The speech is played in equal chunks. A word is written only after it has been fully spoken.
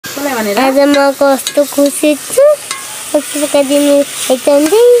कसलाई भनेर आज म कस्तो खुसी छु पक्का दिनु एकदम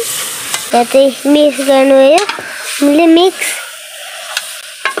चाहिँ यतै मिक्स गर्नु हो मैले मिक्स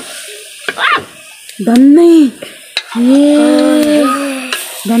धन्नै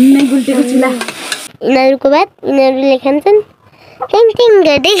धन्नै गुल्टेको चुला यिनीहरूको बाद यिनीहरूले खान्छन् टिङ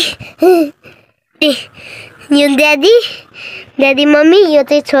गर्दै यो दादी मम्मी यो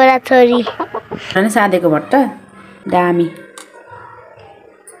चाहिँ छोरा छोरी अनि सादेको भट्ट दामी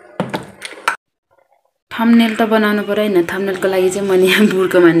थम्बनेल त बनाउनु पर्यो हैन थम्बनेलको लागि चाहिँ मैले यहाँ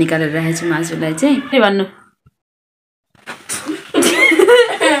बुर्कोमा निकालेर राखेको छु मासुलाई चाहिँ के भन्नु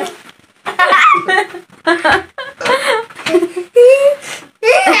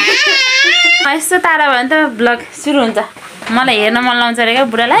यस्तो तारा भयो भने त ब्लग सुरु हुन्छ मलाई हेर्न मन लाउँछ रे क्या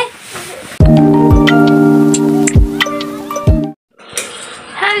बुढालाई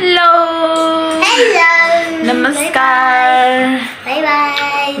हेलो नमस्कार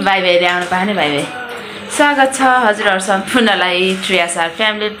बाई बाई आउनु पाएन बाई बाई स्वागत छ हजुरहरू सम्पूर्णलाई ट्रियासार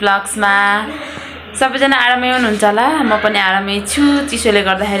फ्यामिली ब्लग्समा सबैजना आरामै हुनुहुन्छ होला म पनि आरामै छु चिसोले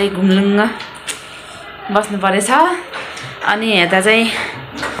गर्दाखेरि घुम्लुङ्ग बस्नु परेछ अनि यता चाहिँ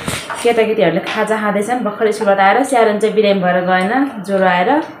केटाकेटीहरूले खाजा खाँदैछन् भर्खर स्कुलबाट आएर स्यारोन चाहिँ बिरामी भएर गएन ज्वरो आएर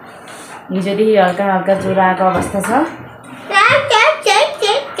हिजोदेखि हल्का हल्का ज्वरो आएको अवस्था छ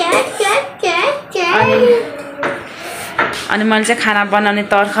अनि मैले चाहिँ खाना बनाउने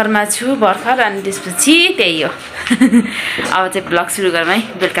तर्खरमा छु भर्खर अनि त्यसपछि त्यही हो अब चाहिँ ब्लग सुरु गरौँ है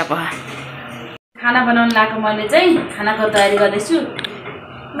बेलुका पख खाना बनाउनु लाग्यो मैले चाहिँ खानाको तयारी गर्दैछु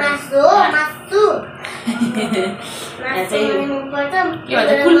के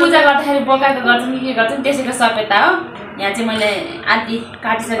भन्छ कुल पूजा गर्दाखेरि बोकाएको गर्छन् के गर्छन् त्यसैको सपेता हो यहाँ चाहिँ मैले आदि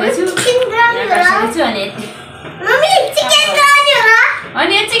काटिसकेको छु अनि यति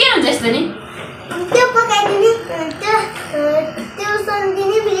अनि यो चिकन हुन्छ यस्तो नि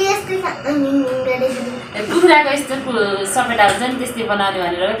कुखुराको यस्तो सपेटा हुन्छ नि त्यस्तै बनाउने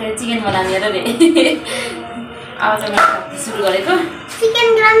भनेर त्यो चिकन बनाउने र रे अब चाहिँ मैले सुरु गरेको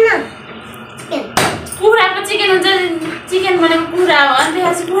कुखुराको चिकन हुन्छ चिकन भनेको कुखुरा हो अनि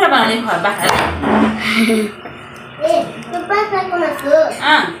त्यसपछि कुखुरा बनाउने बाख्रा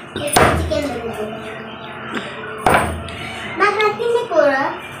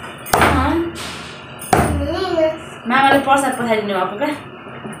मामाले प्रसाद पठाइदिनु भएको क्या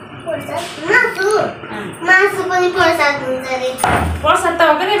प्रसाद त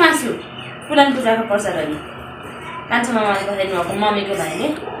हो क्या मासु पुरानो पूजाको प्रसाद हो नि कान्छो मामाले पठाइदिनु भएको मम्मीको भाइले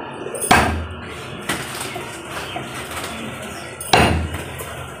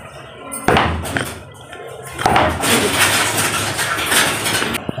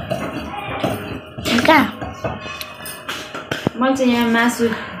मैले चाहिँ यहाँ मासु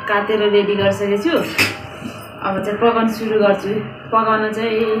काटेर रेडी गरिसकेको छु अब चाहिँ पकाउन सुरु गर्छु पकाउन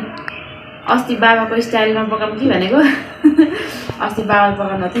चाहिँ अस्ति बाबाको स्टाइलमा पकाऊँ कि भनेको अस्ति बाबाले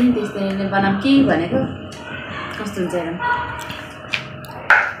पकाउनु थियो नि त्यस्तै बनाऊँ कि भनेको कस्तो हुन्छ हेरौँ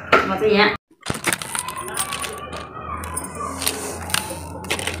म चाहिँ यहाँ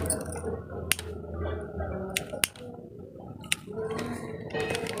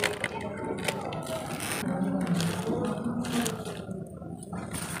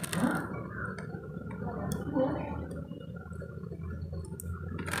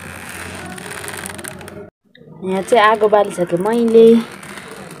यहाँ चाहिँ आगो बालिसकेँ मैले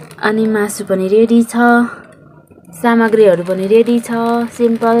अनि मासु पनि रेडी छ सामग्रीहरू पनि रेडी छ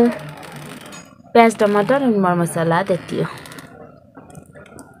सिम्पल प्याज टमाटर अनि मरमसला त्यति हो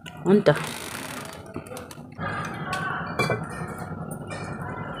हुन्छ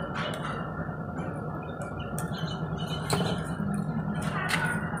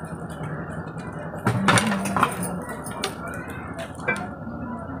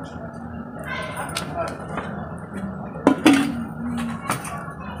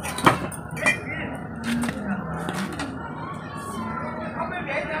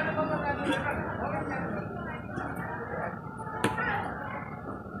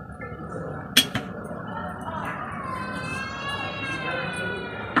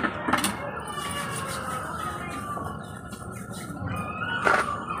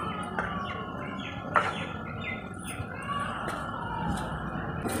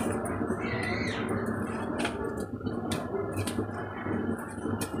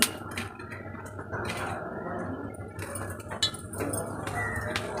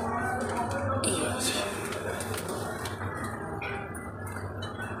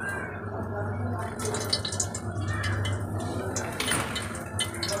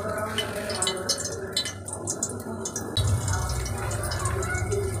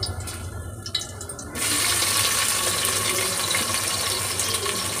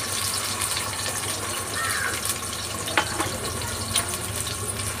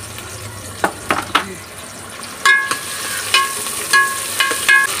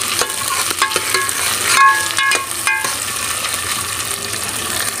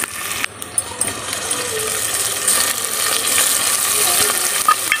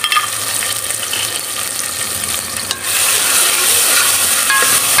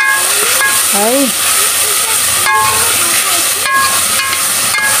है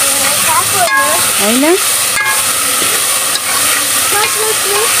होइन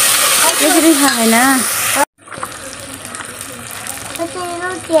यसरी खाएन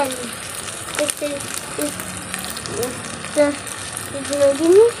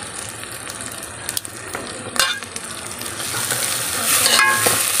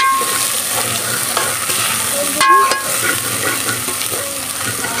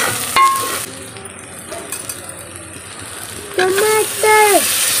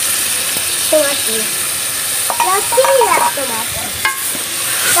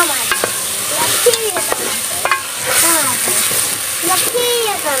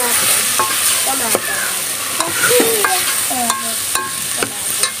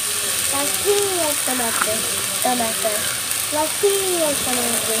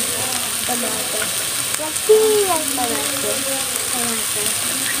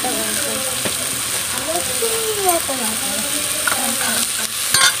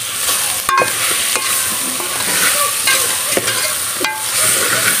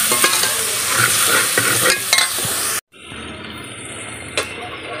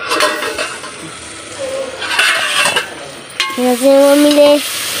मम्मीले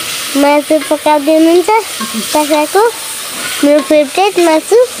मासु पकाइदिनुहुन्छ बाख्राको मेरो फेभरेट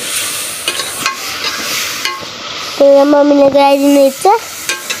मासु त्यही मम्मीले गराइदिनुहुन्छ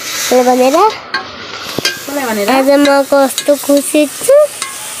भनेर आज म कस्तो खुसी छु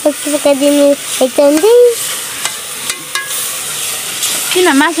मासु पकाइदिनु एकदमै किन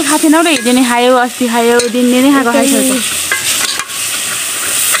मासु खाथेनौ र हिजो नै खायो अस्ति खायो दिनदिनै खाएको खाइसक्यो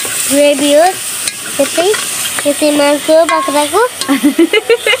ग्रेभी हो यसै मासु हो बाख्राको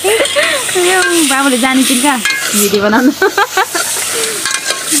बाबुले जानिन्छ क्या भिडियो बनाउनु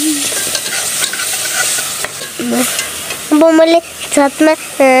अब मैले छतमा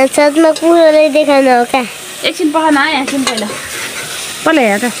कुकुरलाई देखाउन हो क्या एकछिन पखान एकछिन पहिला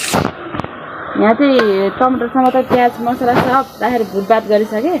हेर त यहाँ चाहिँ टमाटर समाटर प्याज मसला सब राखेर भुटभात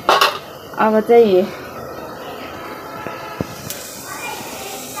गरिसकेँ अब चाहिँ यो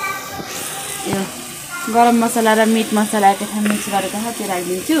गरम मसला र मिट मसला एकैठाउँ मिक्स गरेर त्यो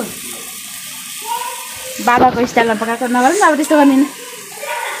राखिदिन्छु बाबाको स्टाइलमा पकाएको नगरौँ न अब त्यस्तो गर्दिनँ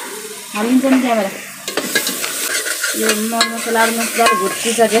हालिन्छ नि त्यहाँबाट यो मरमसलाहरू मसलाहरू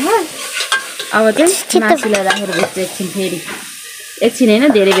भुटिसकेँ अब चाहिँ मासुलाई राखेर भुट्छु एकछिन फेरि एकछिन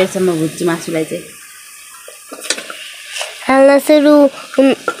होइन धेरै बेरसम्म भुट्छु मासुलाई चाहिँ हाल्न सुरु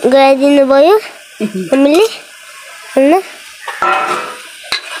गराइदिनु भयो हामीले होइन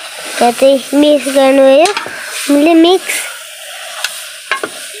यहाँ चाहिँ मिक्स गर्नुभयो हामीले मिक्स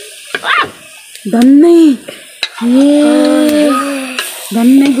धन्नै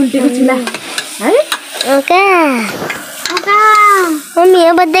गुल्टेको चुला है मम्मी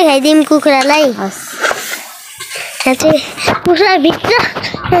अब देखाइदिउँ कुखुरालाई यहाँ चाहिँ कुखुरा भित्र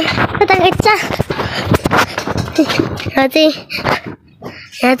कता खिच्छ यहाँ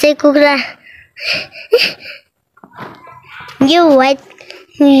चाहिँ कुखुरा यो व्हाइट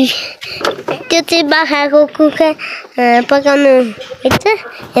त्यो चाहिँ बाख्राको कुखुरा पकाउनु हेर्छ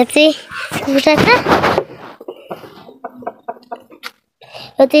यहाँ चाहिँ कुखुरा छ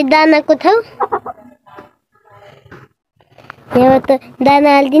यो चाहिँ दानाको ठाउँ यहाँबाट दाना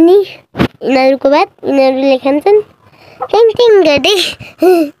हालिदिने यिनीहरूको भात यिनीहरूले खान्छन् टिङ गर्दै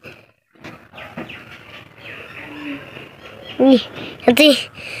यहाँ चाहिँ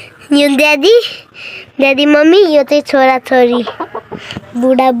यो ड्याडी मम्मी यो चाहिँ छोरा छोरी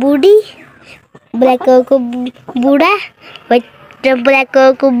बुढा बुढी ब्ल्याक कलरको बुढा व्हाइट र ब्ल्याक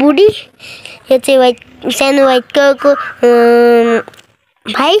कलरको बुढी यो चाहिँ सानो व्हाइट कलरको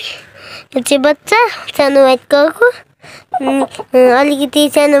भाइ यो चाहिँ बच्चा सानो व्हाइट कलरको अलिकति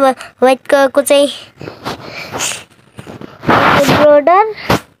सानो व्हाइट कलरको चाहिँ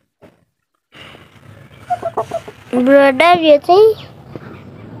ब्रोडर यो चाहिँ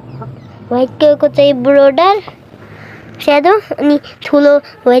व्हाइट कलरको चाहिँ ब्रोडर स्याडो अनि ठुलो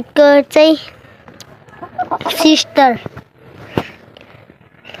व्हाइट कलर चाहिँ सिस्टर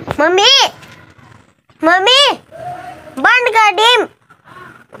मम्मी बन्द गरिदिउँ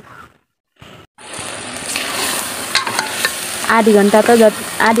आधी घन्टा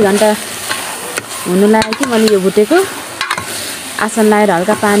हुनु लाग्यो कि मैले यो भुटेको आसन लगाएर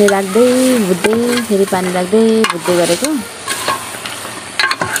हल्का पानी राख्दै भुट्दै फेरि पानी राख्दै भुट्दै गरेको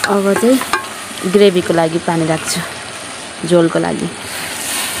अब चाहिँ ग्रेभीको लागि पानी राख्छु झोलको लागि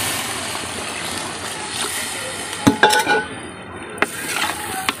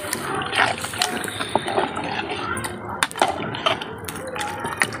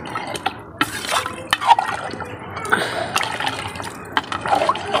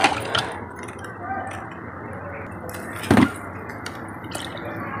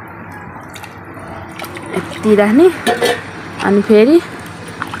यति राख्ने अनि फेरि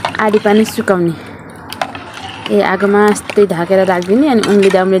आधी पानी सुकाउने ए आगोमा यस्तै ढाकेर राखिदिने अनि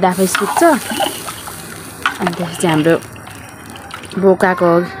उम्लिँदा आफै सुक्छ अनि त्यसपछि हाम्रो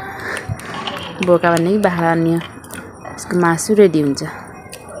बोकाको बोका भन्ने कि बाख्रा अन्य यसको मासु रेडी हुन्छ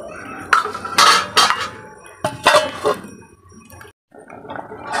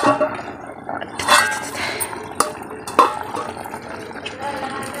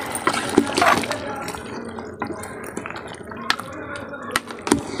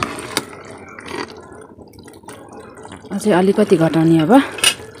अझै अलिकति घटाउने अब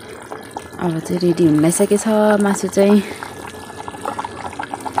चाहिँ रेडी हुन लागिसकेछ मासु चाहिँ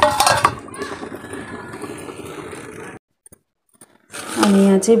अनि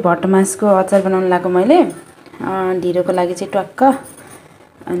यहाँ चाहिँ भटमासको अचार बनाउन लागेको मैले ढिँडोको लागि चाहिँ टक्क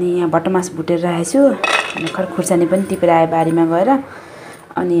अनि यहाँ भटमास भुटेर राखेको छु भर्खर खुर्सानी पनि टिपेर आयो बारीमा गएर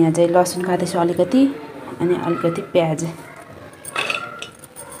अनि यहाँ चाहिँ लसुन काटेछु अलिकति अनि अलिकति प्याज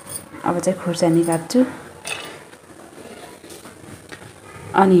अब चाहिँ खुर्सानी काट्छु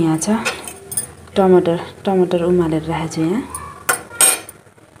अनि यहाँ छ टमाटर उमालेर राखेको छु यहाँ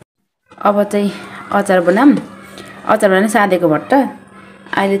अब चाहिँ अचार बनाउने सादेको भट्ट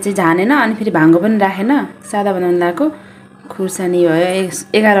अहिले चाहिँ झानेन अनि फेरि भाङ्गो पनि राखेन सादा बनाउन लागेको खुर्सानी भयो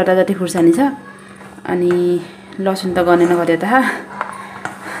 11वटा जति खुर्सानी छ अनि लसुन त गनेन कतै त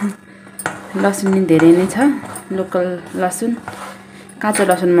लसुन नि धेरै नै छ लोकल लसुन काँचो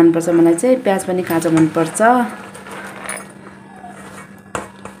लसुन मनपर्छ मलाई चाहिँ प्याज पनि काँचो मनपर्छ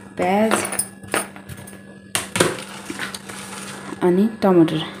प्याज अनि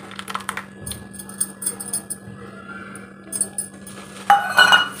टमाटर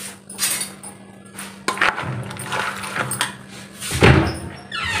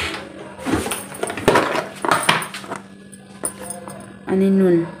अनि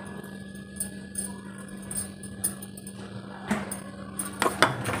नुन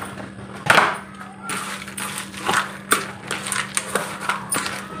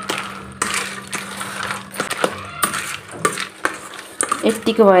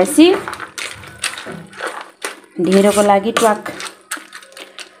यतिको भएपछि ढिँडोको लागि ट्वाक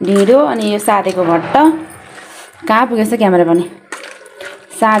ढिँडो अनि यो सादेको भट्ट कहाँ पुगेछ क्यामेरा पनि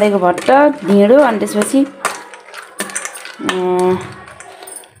सादेको भट्ट ढिँडो अनि त्यसपछि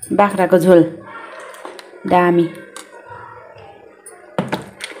बाख्राको झोल दामी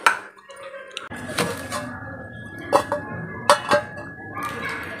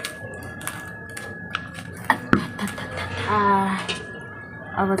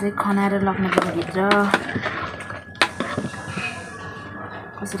अब चाहिँ खनाएर लग्न पर्छ भित्र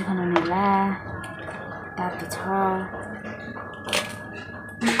कसरी खनाउने होला तातो छ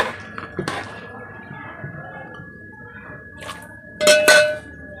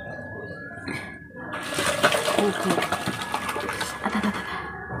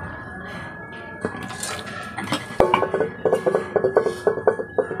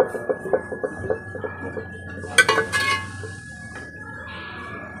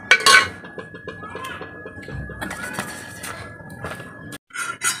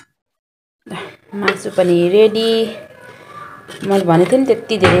मासु पनि रेडी मैले भनेको थिएँ नि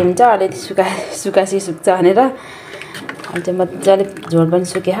त्यति धेरै हुन्छ अलिकति सुकासी सुक्छ भनेर अनि चाहिँ मजाले झोल पनि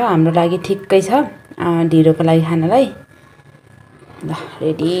सुक्यो हाम्रो लागि ठिक्कै छ ढिँडोको लागि खानलाई ल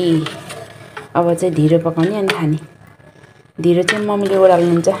रेडी अब चाहिँ ढिँडो पकाउने अनि खाने ढिँडो चाहिँ मम्मीले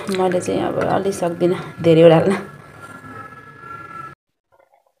ओडाल्नुहुन्छ मैले चाहिँ अब अलि सक्दिनँ धेरै ओडाल्न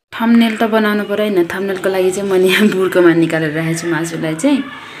थम्बनेल त बनाउनु पर्यो हैन थम्बनेलको लागि चाहिँ मैले यहाँ बुर्कोमा निकालेर राखेको छु मासुलाई चाहिँ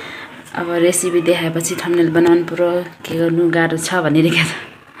अब रेसिपी देखाएपछि थम्बनेल बनाउनु पर्यो के गर्नु गाह्रो छ भनिरहेको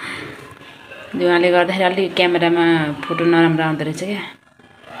छ उहाँले गर्दाखेरि अलि क्यामेरामा फोटो नराम्रो आउँदो रहेछ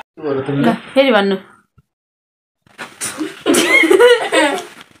क्या फेरि भन्नु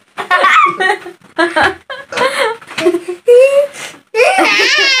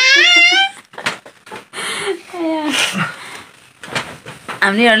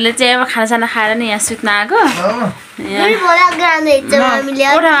हामीहरूले चाहिँ अब खानासाना खाएर नि यहाँ सुत्न आएको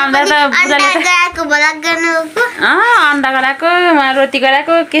अन्डा गराएको उहाँ रोटी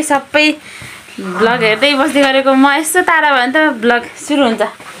गराएको के सबै ब्लग हेर्दै बस्दै गरेको म यस्तो तारा भयो भने त ब्लग सुरु हुन्छ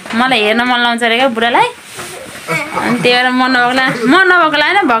मलाई हेर्न मन लाउँछ अरे क्या बुढालाई अनि त्यही भएर म नभएको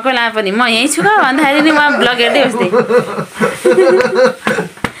लाएन भएको लाए पनि म यहीँ छु क्या भन्दाखेरि नि म ब्लग हेर्दै बस्दै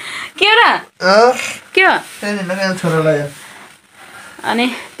के हो र के हो अनि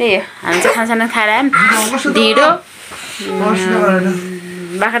त्यही हो हामी चाहिँ खानासाना खाएर आयौँ ढिँडो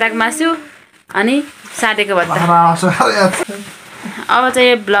बाख्राको मासु अनि साटेको भत्ता अब चाहिँ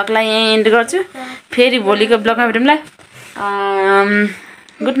यो ब्लगलाई यहीँ एन्ड गर्छु फेरि भोलिको ब्लगमा भेटौँला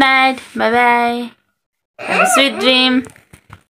good night by by Have a sweet dream.